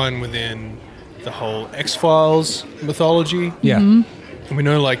storyline within the whole X-Files mythology. Yeah, and we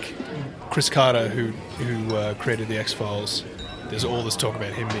know like Chris Carter, who created the X-Files. There's all this talk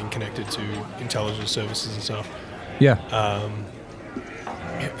about him being connected to intelligence services and stuff. Yeah.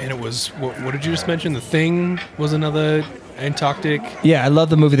 And it was what did you just mention? The Thing was another Antarctic. Yeah, I love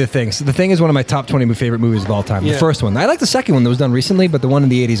the movie The Thing. So The Thing is one of my top 20 favorite movies of all time. Yeah. The first one. I like the second one that was done recently, but the one in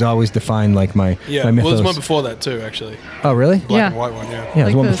the 80s always defined like my mythos. Well, there's one before that too, actually. Oh, really? Black and white one, yeah. Yeah,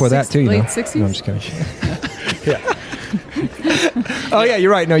 there's one before that too, late 60s? No, I'm just kidding. Yeah. Oh, yeah,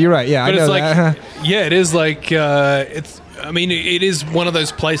 you're right. No, you're right. Yeah, but I know it's like, that. yeah, it is like, it is one of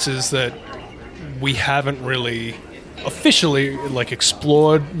those places that we haven't really officially like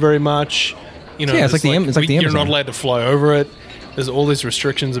explored very much. It's like the Amazon. You're not allowed to fly over it. There's all these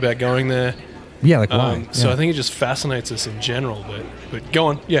restrictions about going there. Yeah, like why? So I think it just fascinates us in general. But go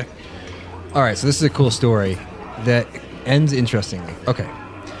on, yeah. All right, so this is a cool story that ends interestingly. Okay,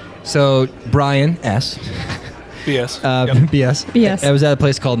 so Brian S. BS. BS. I was at a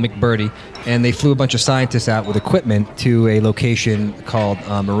place called McBurdy, and they flew a bunch of scientists out with equipment to a location called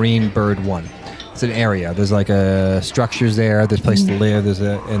Marine Bird 1. It's an area. There's like structures there. There's a place to live.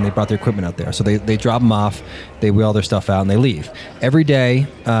 And they brought their equipment out there. So they drop them off. They wheel all their stuff out and they leave. Every day,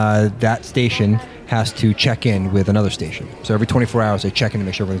 that station has to check in with another station. So every 24 hours, they check in to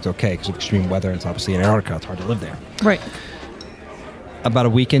make sure everything's okay because of extreme weather. And it's obviously in Antarctica. It's hard to live there. Right. About a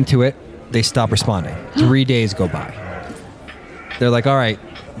week into it, they stop responding. 3 days go by. They're like, all right,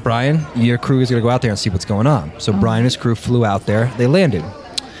 Brian, your crew is going to go out there and see what's going on. So Brian and his crew flew out there. They landed.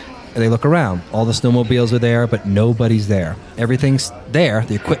 And they look around. All the snowmobiles are there, but nobody's there. Everything's there.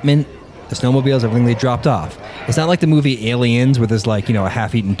 The equipment, the snowmobiles, everything they dropped off. It's not like the movie Aliens where there's like, a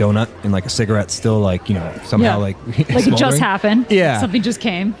half-eaten donut and like a cigarette still like, somehow like like it just happened. Yeah. Something just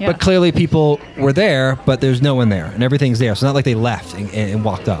came. Yeah. But clearly people were there, but there's no one there. And everything's there. So it's not like they left and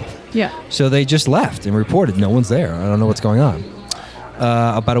walked off. Yeah. So they just left and reported no one's there. I don't know what's going on.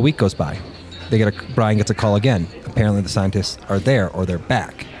 About a week goes by. Brian gets a call again. Apparently the scientists are there or they're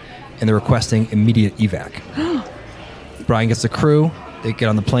back, and they're requesting immediate evac. Brian gets the crew. They get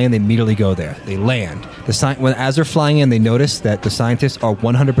on the plane. They immediately go there. They land. As they're flying in, they notice that the scientists are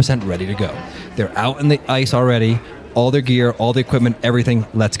 100% ready to go. They're out in the ice already. All their gear, all the equipment, everything.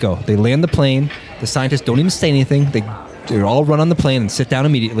 Let's go. They land the plane. The scientists don't even say anything. They all run on the plane and sit down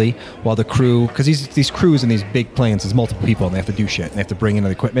immediately while the crew, because these crews in these big planes, there's multiple people and they have to do shit. And they have to bring in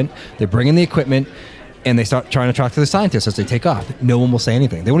the equipment. They bring in the equipment and they start trying to talk to the scientists as they take off. No one will say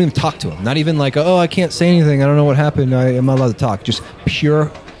anything. They won't even talk to them. Not even like, oh, I can't say anything. I don't know what happened. I'm not allowed to talk. Just pure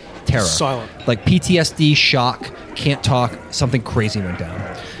terror. Silent. Like PTSD, shock, can't talk. Something crazy went down.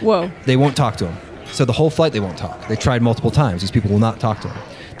 Whoa. They won't talk to them. So the whole flight, they won't talk. They tried multiple times. These people will not talk to them.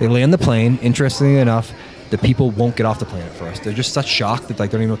 They land the plane. Interestingly enough, the people won't get off the plane at first. They're just such shock that they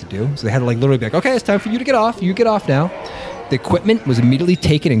don't even know what to do. So they had to literally be like, okay, it's time for you to get off. You get off now. The equipment was immediately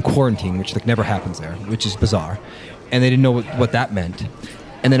taken in quarantine, which never happens there, which is bizarre. And they didn't know what that meant.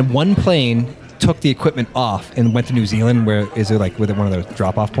 And then one plane took the equipment off and went to New Zealand, where one of those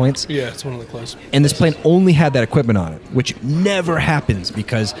drop-off points. Yeah, it's one of the close. And this plane only had that equipment on it, which never happens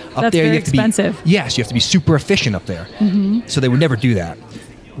because up there you have expensive. to be. Yes, you have to be super efficient up there. Mm-hmm. So they would never do that.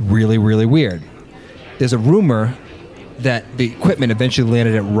 Really, really weird. There's a rumor that the equipment eventually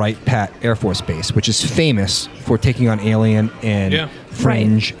landed at Wright-Patt Air Force Base, which is famous for taking on alien and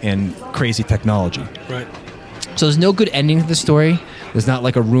fringe and crazy technology. Right. So there's no good ending to the story. There's not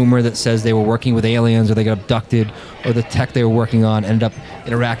like a rumor that says they were working with aliens or they got abducted or the tech they were working on ended up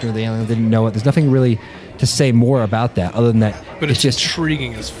interacting with the aliens, didn't know it. There's nothing really to say more about that other than that. But it's just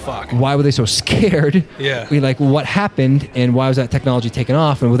intriguing as fuck. Why were they so scared? Yeah. What happened and why was that technology taken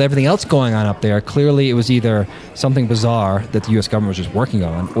off? And with everything else going on up there, clearly it was either something bizarre that the U.S. government was just working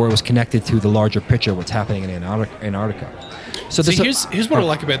on, or it was connected to the larger picture, what's happening in Antarctica. So here's what I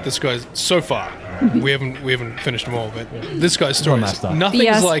like about this guy so far. We haven't finished them all, but this guy's story,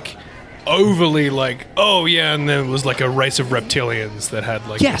 nothing's like overly like, oh yeah, and there was like a race of reptilians that had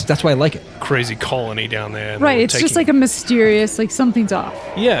like, yes, that's why I like it, crazy colony down there. Right, it's just like a mysterious, like something's off.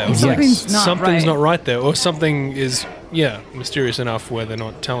 Yeah, like something's not right there, or something is mysterious enough where they're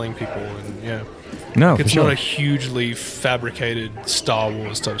not telling people, and no, it's not a hugely fabricated Star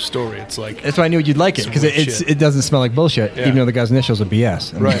Wars type story. It's like, that's why I knew you'd like it, because it doesn't smell like bullshit, even though the guy's initials are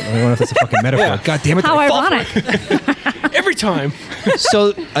BS. Right. I don't know if that's a fucking metaphor. God damn it! How ironic. Every time.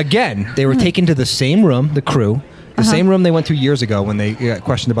 So again, they were taken to the same room, the crew, the same room they went to years ago when they got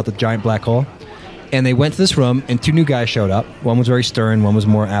questioned about the giant black hole. And they went to this room, and two new guys showed up. One was very stern, one was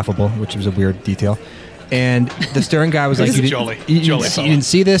more affable, which was a weird detail. And the stern guy was like, you didn't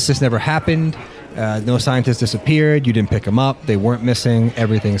see this. This never happened. No scientists disappeared. You didn't pick them up. They weren't missing.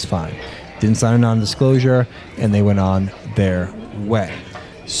 Everything's fine. Didn't sign a non-disclosure, and they went on their way.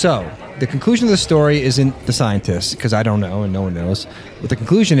 So the conclusion of the story isn't the scientists, because I don't know and no one knows. What the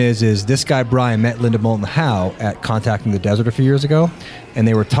conclusion is this guy Brian met Linda Moulton Howe at Contacting the Desert a few years ago, and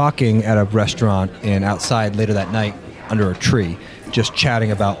they were talking at a restaurant and outside later that night under a tree, just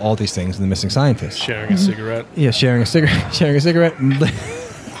chatting about all these things and the missing scientists. Sharing a cigarette. Yeah, sharing a cigarette.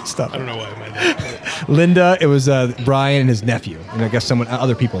 Stop. I don't know why I made that. Linda, it was Brian and his nephew, and I guess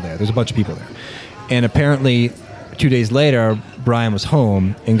other people there. There's a bunch of people there. And apparently 2 days later, Brian was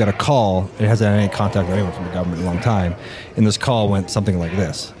home and got a call. It hasn't had any contact with anyone from the government in a long time. And this call went something like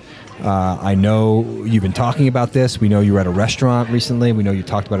this. I know you've been talking about this. We know you were at a restaurant recently. We know you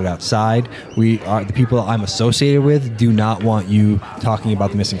talked about it outside. The people I'm associated with do not want you talking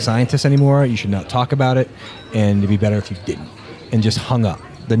about the missing scientists anymore. You should not talk about it, and it'd be better if you didn't. And just hung up.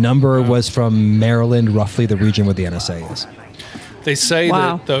 The number was from Maryland, roughly the region where the NSA is. They say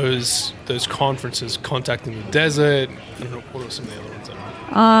that those conferences, Contacting the Desert, I don't know, what are some of the other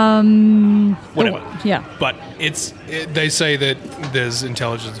ones? Whatever. Yeah. But they say that there's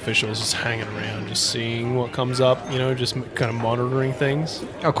intelligence officials just hanging around, just seeing what comes up, just kind of monitoring things.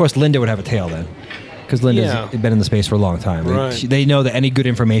 Of course, Linda would have a tail then, because Linda's been in the space for a long time. Right. They know that any good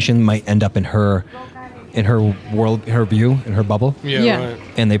information might end up in her world, her view, in her bubble. Yeah. Right.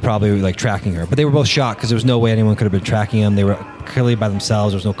 And they probably were tracking her. But they were both shocked because there was no way anyone could have been tracking them. They were clearly by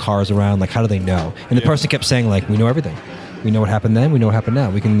themselves. There was no cars around. How do they know? And the person kept saying, we know everything. We know what happened then. We know what happened now.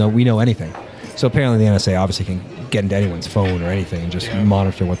 We know anything. So apparently the NSA obviously can get into anyone's phone or anything and just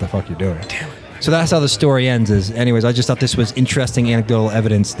monitor what the fuck you're doing. Damn it. So that's how the story ends. Anyways, I just thought this was interesting anecdotal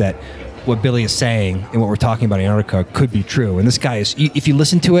evidence that what Billy is saying and what we're talking about in Antarctica could be true. And this guy is, if you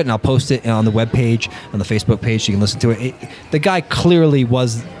listen to it, and I'll post it on the webpage, on the Facebook page, so you can listen to it. The guy clearly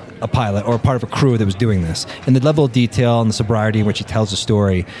was a pilot or part of a crew that was doing this. And the level of detail and the sobriety in which he tells the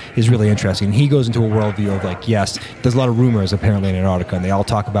story is really interesting. And he goes into a worldview of like, yes, there's a lot of rumors apparently in Antarctica, and they all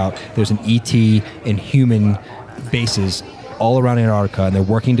talk about there's an ET and human bases all around Antarctica, and they're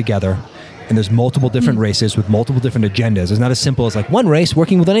working together. And there's multiple different races with multiple different agendas. It's not as simple as like one race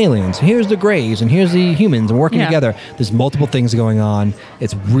working with an aliens. Here's the Greys and here's the humans and working together. There's multiple things going on.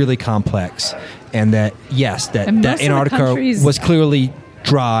 It's really complex. And that, yes, that Antarctica was clearly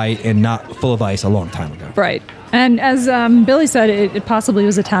dry and not full of ice a long time ago. Right. And as Billy said, it possibly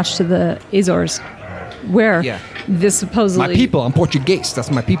was attached to the Azores, where this supposedly... My people. I'm Portuguese. That's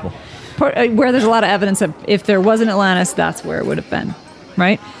my people. Where there's a lot of evidence that if there was an Atlantis, that's where it would have been.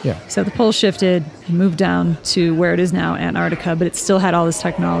 Right? Yeah. So the poles shifted and moved down to where it is now, Antarctica, but it still had all this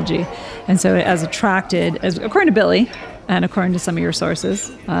technology. And so it has attracted, according to Billy, and according to some of your sources,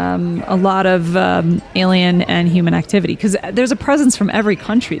 a lot of alien and human activity. Because there's a presence from every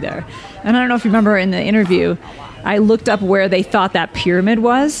country there. And I don't know if you remember in the interview, I looked up where they thought that pyramid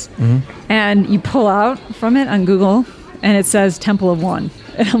was. Mm-hmm. And you pull out from it on Google, and it says Temple of One.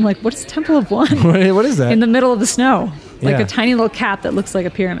 And I'm like, what is Temple of One? What is that? In the middle of the snow. Like a tiny little cap that looks like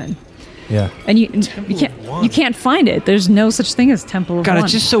a pyramid. Yeah. And you can't find it. There's no such thing as Temple of One. God,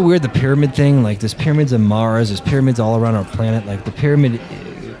 it's just so weird, the pyramid thing. Like, there's pyramids in Mars. There's pyramids all around our planet. Like, the pyramid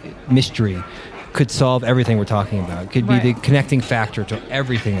mystery could solve everything we're talking about. It could be the connecting factor to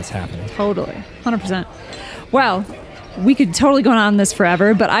everything that's happening. Totally. 100%. Well, we could totally go on this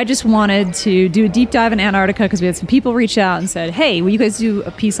forever, but I just wanted to do a deep dive in Antarctica because we had some people reach out and said, hey, will you guys do a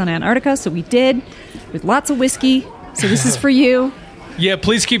piece on Antarctica? So we did, with lots of whiskey. So this is for you. Yeah,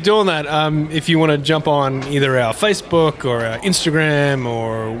 please keep doing that. If you want to jump on either our Facebook or our Instagram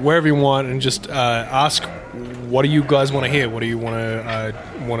or wherever you want and just ask, what do you guys want to hear? What do you want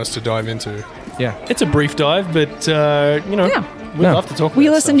us to dive into? Yeah. It's a brief dive, but, we'd love to talk about it. We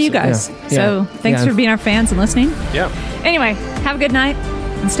listen to you guys. Yeah. So thanks for being our fans and listening. Yeah. Anyway, have a good night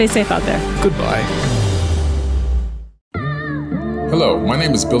and stay safe out there. Goodbye. Hello, my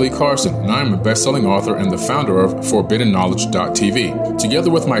name is Billy Carson, and I am a best-selling author and the founder of ForbiddenKnowledge.tv.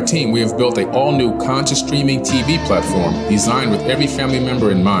 Together with my team, we have built an all-new conscious streaming TV platform designed with every family member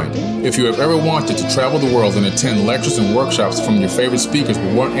in mind. If you have ever wanted to travel the world and attend lectures and workshops from your favorite speakers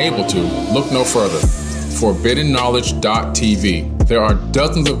but weren't able to, look no further. ForbiddenKnowledge.tv. There are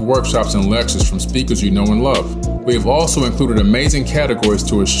dozens of workshops and lectures from speakers you know and love. We have also included amazing categories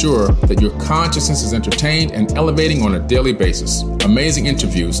to assure that your consciousness is entertained and elevating on a daily basis. Amazing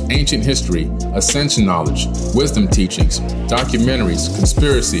interviews, ancient history, ascension knowledge, wisdom teachings, documentaries,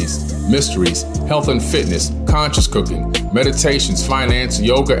 conspiracies, mysteries, health and fitness, conscious cooking, meditations, finance,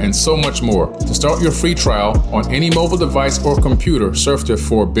 yoga, and so much more. To start your free trial on any mobile device or computer, surf to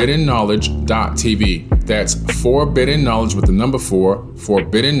ForbiddenKnowledge.tv. That's Forbidden Knowledge with the number 4,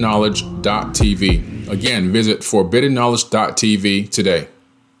 ForbiddenKnowledge.tv. Again, visit ForbiddenKnowledge.tv today.